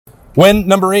Win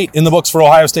number 8 in the books for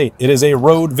Ohio State. It is a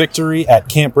road victory at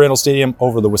Camp Randall Stadium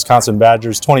over the Wisconsin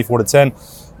Badgers, 24-10.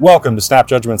 Welcome to Snap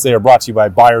Judgments. They are brought to you by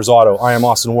Byers Auto. I am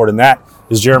Austin Ward, and that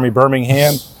is Jeremy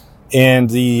Birmingham. And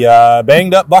the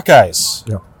banged-up Buckeyes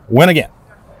win again.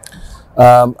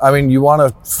 You want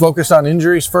to focus on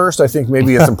injuries first. I think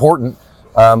maybe it's important.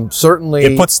 Certainly,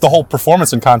 it puts the whole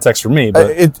performance in context for me. But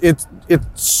it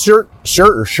sure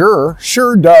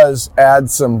does add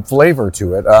some flavor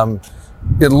to it.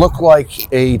 It looked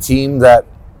like a team that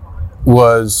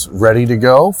was ready to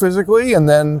go physically, and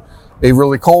then a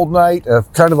really cold night,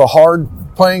 kind of a hard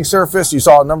playing surface. You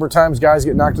saw a number of times guys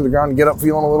get knocked to the ground and get up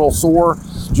feeling a little sore.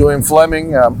 Julian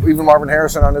Fleming, even Marvin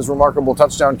Harrison on his remarkable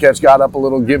touchdown catch got up a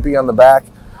little gimpy on the back.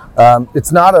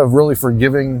 It's not a really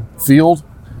forgiving field.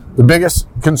 The biggest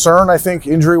concern, I think,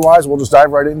 injury-wise, we'll just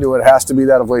dive right into it, has to be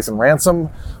that of Lathan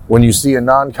Ransom. When you see a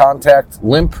non-contact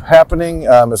limp happening,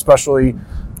 especially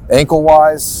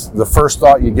ankle-wise, the first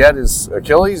thought you get is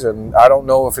Achilles, and I don't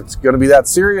know if it's going to be that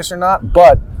serious or not,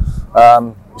 but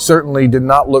certainly did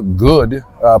not look good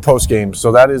post-game,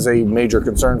 so that is a major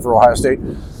concern for Ohio State.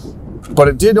 But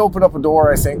it did open up a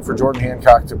door, I think, for Jordan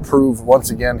Hancock to prove once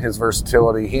again his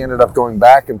versatility. He ended up going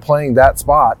back and playing that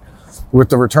spot with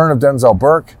the return of Denzel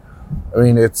Burke. I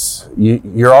mean,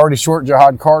 you're already short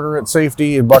Jihad Carter at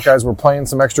safety, and Buckeyes were playing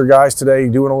some extra guys today,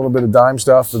 doing a little bit of dime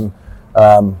stuff, and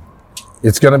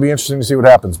it's going to be interesting to see what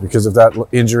happens, because if that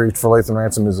injury for Lathan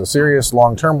Ransom is a serious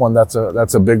long-term one, that's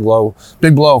a big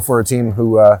blow for a team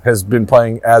who has been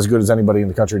playing as good as anybody in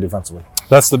the country defensively.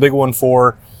 That's the big one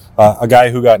for a guy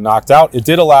who got knocked out. It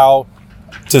did allow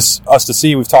us to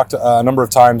see, we've talked a number of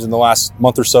times in the last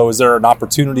month or so, is there an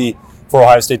opportunity for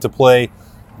Ohio State to play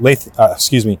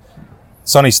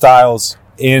Sonny Styles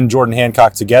and Jordan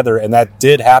Hancock together, and that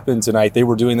did happen tonight. They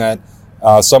were doing that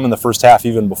some in the first half,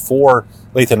 even before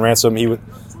Lathan Ransom.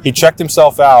 He checked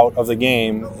himself out of the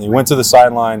game. He went to the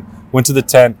sideline, went to the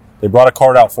tent. They brought a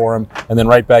card out for him, and then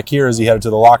right back here as he headed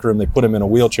to the locker room, they put him in a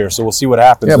wheelchair. So we'll see what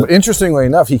happens. Yeah, but interestingly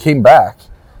enough, he came back.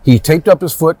 He taped up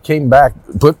his foot, came back,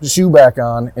 put the shoe back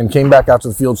on, and came back out to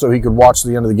the field so he could watch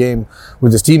the end of the game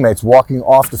with his teammates. Walking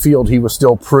off the field, he was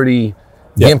still pretty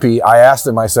gimpy. I asked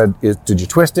him, I said, did you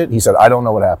twist it? He said, I don't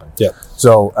know what happened. Yeah.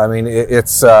 So, I mean,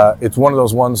 it's one of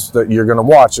those ones that you're going to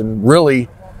watch. And really,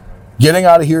 getting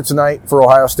out of here tonight for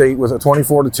Ohio State with a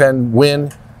 24-10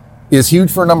 win is huge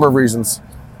for a number of reasons.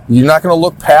 You're not going to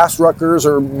look past Rutgers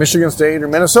or Michigan State or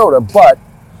Minnesota, but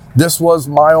this was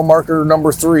mile marker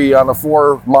number 3 on a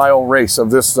 4-mile race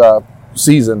of this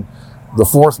season. The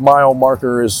 4th mile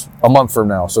marker is a month from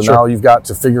now. So now you've got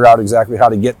to figure out exactly how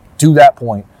to get to that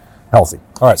point healthy.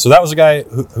 All right, so that was a guy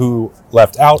who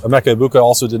left out. Emeka Ibuka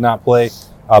also did not play,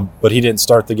 but he didn't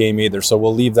start the game either. So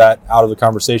we'll leave that out of the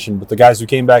conversation. But the guys who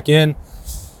came back in,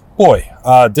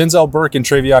 Denzel Burke and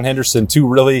Travion Henderson, 2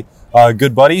 really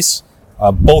good buddies.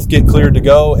 Both get cleared to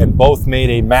go, and both made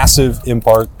a massive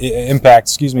impact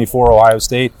for Ohio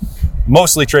State,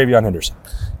 mostly Travion Henderson.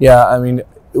 Yeah, I mean,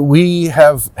 we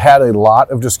have had a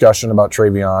lot of discussion about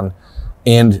Travion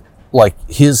and like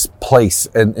his place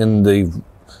in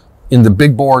the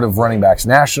big board of running backs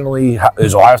nationally.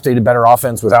 Is Ohio State a better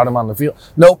offense without him on the field?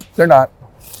 Nope, they're not.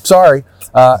 Sorry.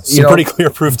 Pretty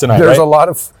clear proof tonight, there's right? a lot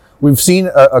of... We've seen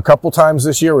a couple times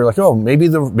this year, we're like, maybe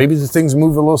the things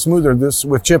move a little smoother this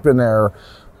with Chip in there.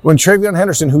 When Travion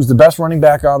Henderson, who's the best running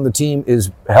back on the team,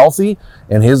 is healthy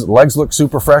and his legs look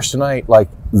super fresh tonight, like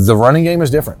the running game is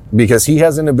different because he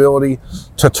has an ability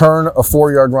to turn a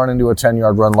 4-yard run into a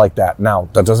 10-yard run like that. Now,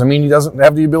 that doesn't mean he doesn't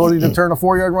have the ability to turn a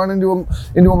 4-yard run into a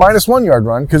 -1-yard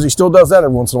run, because he still does that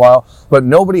every once in a while. But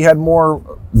nobody had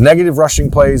more negative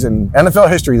rushing plays in NFL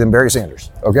history than Barry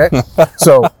Sanders. Okay,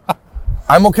 so.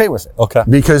 I'm okay with it. Okay.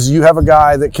 Because you have a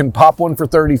guy that can pop one for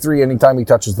 33 anytime he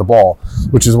touches the ball,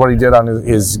 which is what he did on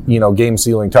his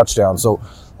game-sealing touchdown. So,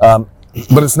 but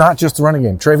it's not just the running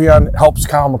game. Travion helps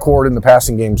Kyle McCord in the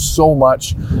passing game so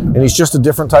much, and he's just a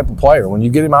different type of player. When you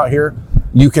get him out here,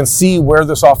 you can see where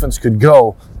this offense could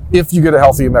go if you get a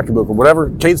healthy Emeka Ibuka. Whatever,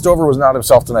 Cade Stover was not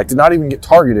himself tonight, did not even get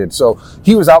targeted. So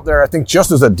he was out there, I think,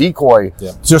 just as a decoy,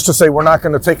 just to say we're not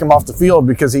going to take him off the field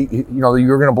because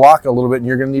you're going to block a little bit and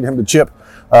you're going to need him to chip.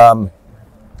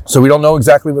 So we don't know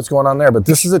exactly what's going on there. But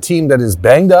this is a team that is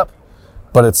banged up,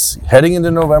 but it's heading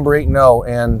into November 8-0.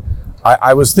 And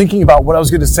I was thinking about what I was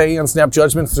going to say on Snap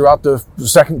Judgments throughout the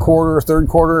second quarter or third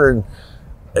quarter, and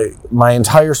my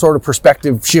entire sort of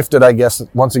perspective shifted, I guess,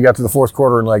 once it got to the fourth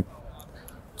quarter, and like,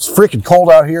 it's freaking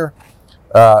cold out here.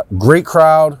 Great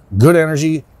crowd, good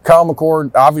energy. Kyle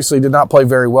McCord obviously did not play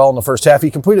very well in the first half.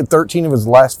 He completed 13 of his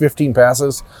last 15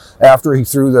 passes after he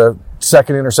threw the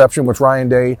second interception, which Ryan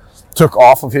Day took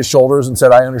off of his shoulders and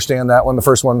said, I understand that one. The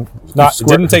first one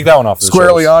didn't take that one off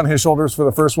squarely on his shoulders for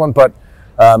the first one. But,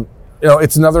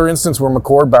 it's another instance where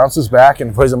McCord bounces back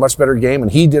and plays a much better game.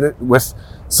 And he did it with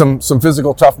some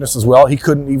physical toughness as well. He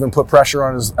couldn't even put pressure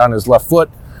on his left foot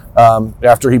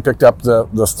after he picked up the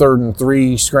 3rd and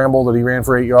 3 scramble that he ran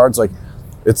for 8 yards. Like,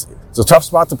 it's a tough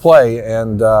spot to play,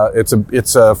 and it's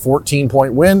a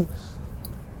 14-point win.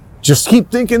 Just keep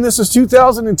thinking this is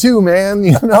 2002, man.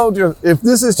 If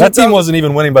this is that team wasn't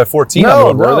even winning by 14.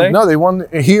 Were they? No, they won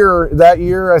here that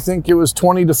year. I think it was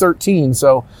 20-13.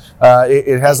 So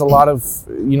it has a lot of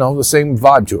the same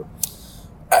vibe to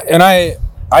it. And I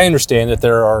understand that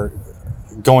there are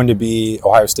going to be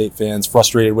Ohio State fans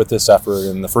frustrated with this effort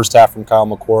in the first half from Kyle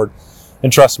McCord,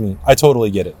 and trust me, I totally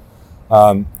get it.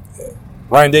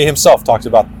 Ryan Day himself talked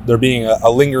about there being a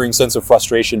lingering sense of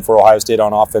frustration for Ohio State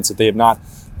on offense that they have not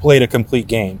played a complete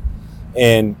game.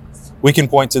 And we can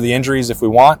point to the injuries if we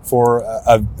want for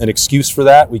an excuse for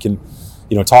that. We can,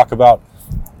 talk about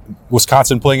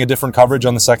Wisconsin playing a different coverage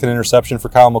on the second interception for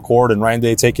Kyle McCord and Ryan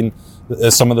Day taking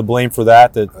some of the blame for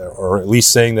that, or at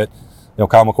least saying that,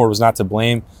 Kyle McCord was not to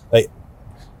blame.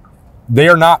 They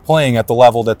are not playing at the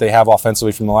level that they have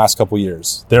offensively from the last couple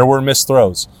years. There were missed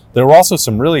throws. There were also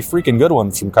some really freaking good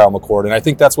ones from Kyle McCord, and I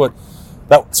think that's what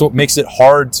makes it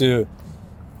hard to,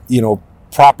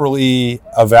 properly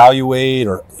evaluate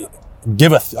or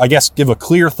give a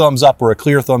clear thumbs up or a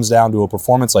clear thumbs down to a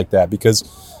performance like that, because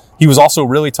he was also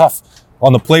really tough.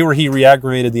 On the play where he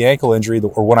re-aggravated the ankle injury,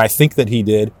 or when I think that he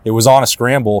did, it was on a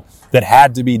scramble that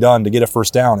had to be done to get a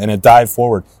first down and a dive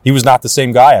forward. He was not the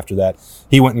same guy after that.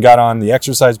 He went and got on the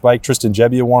exercise bike. Tristan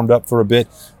Gebbia warmed up for a bit.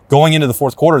 Going into the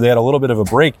fourth quarter, they had a little bit of a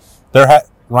break.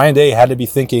 Ryan Day had to be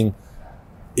thinking,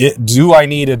 do I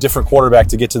need a different quarterback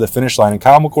to get to the finish line? And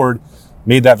Kyle McCord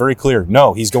made that very clear.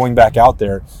 No, he's going back out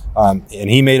there. And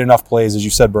he made enough plays, as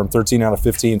you said, Berm, 13 out of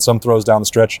 15, some throws down the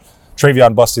stretch.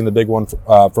 Travion busting the big one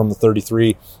from the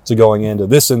 33 to going into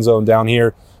this end zone down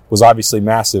here was obviously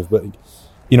massive. But,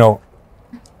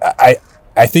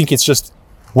 I think it's just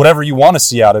whatever you want to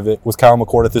see out of it with Kyle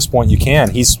McCord at this point, you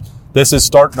can. This is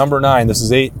start number 9. This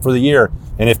is 8 for the year.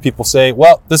 And if people say,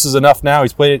 well, this is enough now,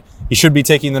 he's played it, he should be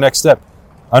taking the next step.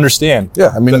 Understand.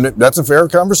 Yeah, that's a fair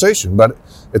conversation, but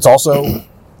it's also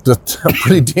a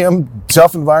pretty damn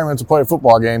tough environment to play a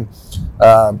football game.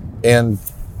 And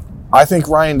I think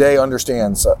Ryan Day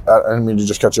understands. I didn't mean to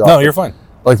just cut you off. No, you're fine.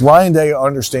 Like, Ryan Day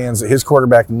understands that his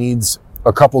quarterback needs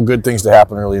a couple good things to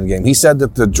happen early in the game. He said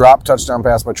that the drop touchdown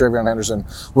pass by Travion Henderson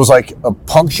was like a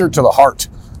puncture to the heart.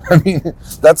 I mean,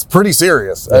 that's pretty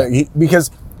serious because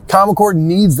Kyle McCord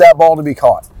needs that ball to be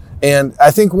caught. And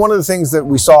I think one of the things that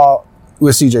we saw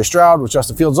with C.J. Stroud, with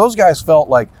Justin Fields, those guys felt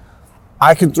like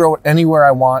I can throw it anywhere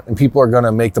I want and people are going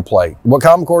to make the play. What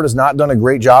Kyle McCord has not done a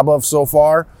great job of so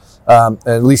far,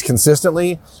 at least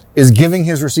consistently, is giving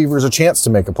his receivers a chance to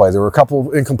make a play. There were a couple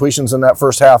of incompletions in that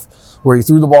first half where he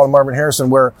threw the ball to Marvin Harrison,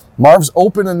 where Marv's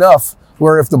open enough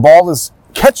where if the ball is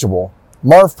catchable,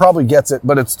 Marv probably gets it,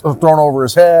 but it's thrown over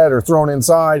his head or thrown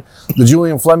inside. The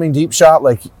Julian Fleming deep shot,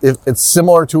 it's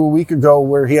similar to a week ago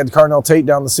where he had Carnell Tate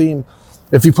down the seam.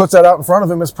 If he puts that out in front of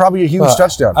him, it's probably a huge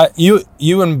touchdown.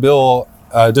 You and Bill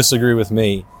disagree with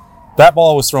me. That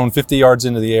ball was thrown 50 yards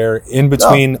into the air in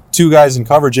between two guys in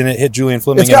coverage, and it hit Julian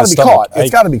Fleming in the stomach. It's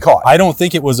got to be caught. I don't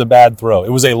think it was a bad throw. It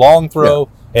was a long throw,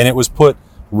 and it was put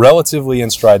relatively in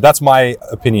stride. That's my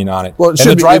opinion on it. Well, it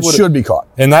should be caught.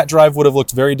 And that drive would have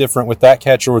looked very different with that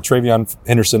catch or with Travion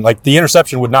Henderson. Like, the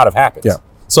interception would not have happened. Yeah.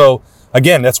 So,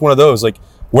 again, that's one of those,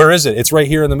 where is it? It's right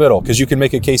here in the middle, because you can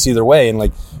make a case either way, and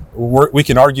we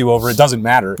can argue over it. Doesn't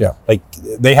matter. Yeah.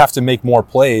 They have to make more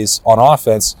plays on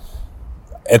offense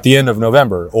at the end of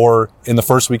November or in the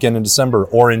first weekend in December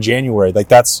or in January.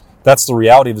 That's the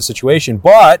reality of the situation.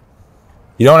 But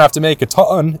you don't have to make a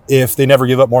ton if they never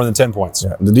give up more than 10 points.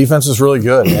 Yeah, the defense is really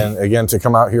good. And again, to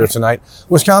come out here tonight,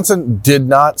 Wisconsin did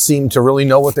not seem to really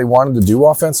know what they wanted to do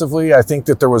offensively. I think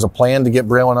that there was a plan to get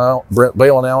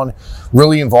Braylon Allen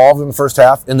really involved in the first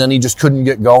half, and then he just couldn't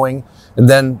get going. And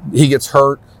then he gets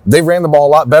hurt. They ran the ball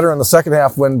a lot better in the second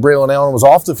half when Braylon Allen was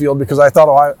off the field, because I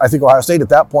think Ohio State at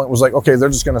that point was like, okay, they're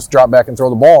just going to drop back and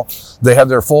throw the ball. They had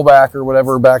their fullback or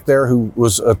whatever back there who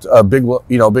was a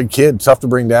big kid, tough to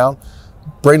bring down.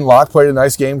 Braden Locke played a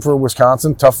nice game for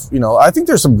Wisconsin. Tough, I think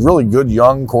there's some really good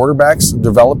young quarterbacks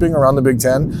developing around the Big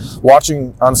Ten.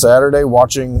 Watching on Saturday,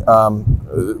 watching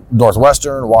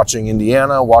Northwestern, watching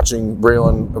Indiana, watching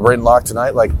Braden Locke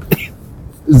tonight.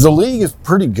 The league is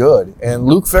pretty good, and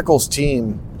Luke Fickell's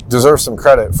team deserves some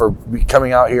credit for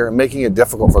coming out here and making it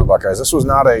difficult for the Buckeyes. This was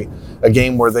not a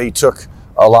game where they took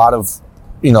a lot of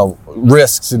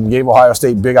risks and gave Ohio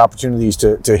State big opportunities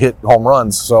to hit home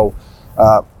runs. So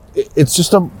it's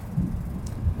just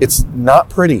it's not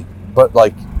pretty, but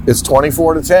like it's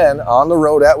 24-10 on the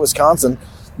road at Wisconsin.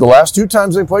 The last 2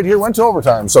 times they played here went to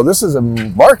overtime. So this is a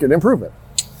marked improvement.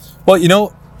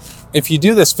 Well, if you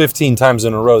do this 15 times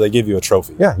in a row, they give you a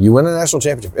trophy. Yeah, you win a national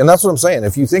championship. And that's what I'm saying.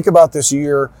 If you think about this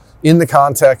year in the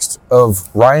context of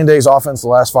Ryan Day's offense the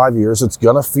last 5 years, it's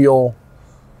going to feel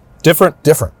different.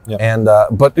 Yeah. And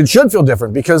but it should feel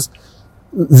different because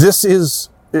this is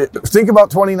think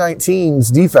about 2019's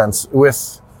defense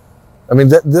with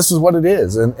this is what it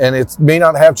is. And it may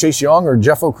not have Chase Young or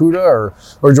Jeff Okuda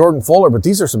or Jordan Fuller, but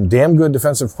these are some damn good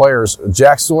defensive players.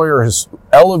 Jack Sawyer has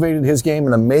elevated his game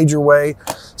in a major way.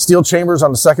 Steel Chambers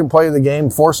on the second play of the game,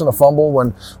 forcing a fumble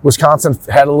when Wisconsin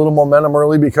had a little momentum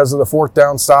early because of the 4th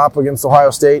down stop against Ohio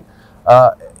State.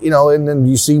 And then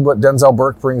you see what Denzel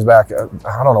Burke brings back.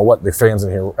 I don't know what the fans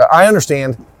in here. I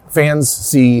understand fans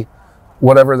see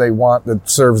whatever they want that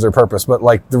serves their purpose. But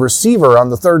like the receiver on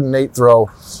the 3rd and 8 throw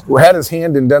had his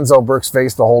hand in Denzel Burke's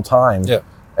face the whole time. Yeah.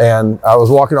 And I was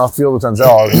walking off field with Denzel.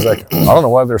 I was like, I don't know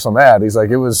why they're so mad. He's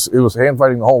like, it was hand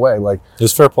fighting the whole way. Like it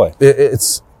was fair play.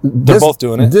 They're both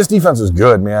doing it. This defense is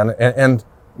good, man. And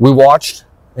we watched,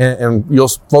 and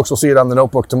folks will see it on the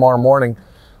notebook tomorrow morning.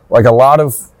 Like a lot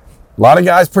of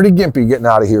guys pretty gimpy getting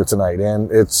out of here tonight.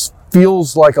 And it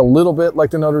feels like a little bit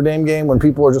like the Notre Dame game when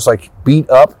people are just like beat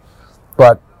up.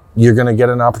 But you're going to get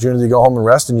an opportunity to go home and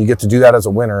rest, and you get to do that as a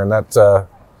winner. And that,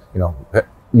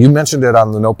 you mentioned it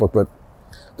on the notebook, but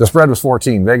the spread was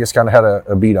 14. Vegas kind of had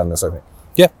a beat on this, I think.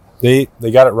 Yeah,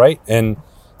 they got it right, and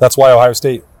that's why Ohio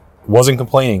State wasn't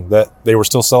complaining, that they were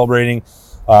still celebrating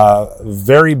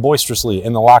very boisterously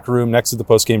in the locker room next to the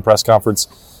post-game press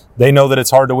conference. They know that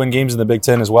it's hard to win games in the Big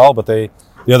Ten as well, but the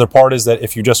other part is that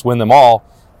if you just win them all,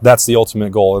 that's the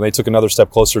ultimate goal. And they took another step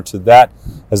closer to that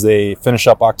as they finish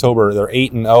up October. They're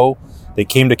 8-0. They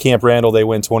came to Camp Randall. They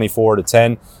win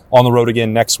 24-10. On the road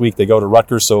again next week. They go to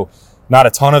Rutgers. So not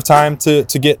a ton of time to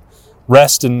get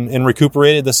rest and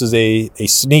recuperated. This is a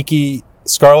sneaky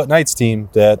Scarlet Knights team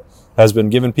that has been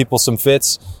giving people some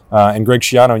fits. And Greg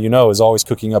Schiano, is always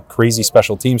cooking up crazy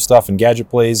special team stuff and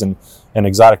gadget plays and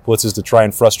exotic blitzes to try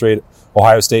and frustrate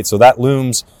Ohio State. So that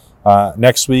looms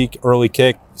next week, early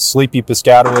kick, sleepy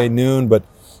Piscataway, noon. But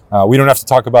we don't have to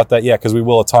talk about that yet because we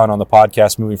will a ton on the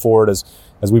podcast moving forward as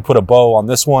we put a bow on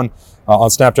this one. On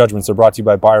Snap Judgments, they're brought to you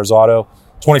by Byers Auto.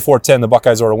 24-10, the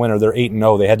Buckeyes are a winner. They're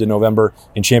 8-0. They head to November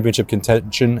in championship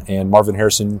contention, and Marvin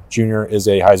Harrison Jr. is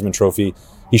a Heisman Trophy.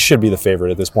 He should be the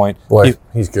favorite at this point. Boy,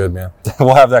 he's good, man.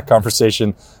 We'll have that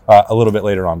conversation a little bit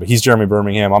later on. But he's Jeremy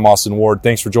Birmingham. I'm Austin Ward.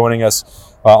 Thanks for joining us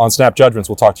on Snap Judgments.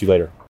 We'll talk to you later.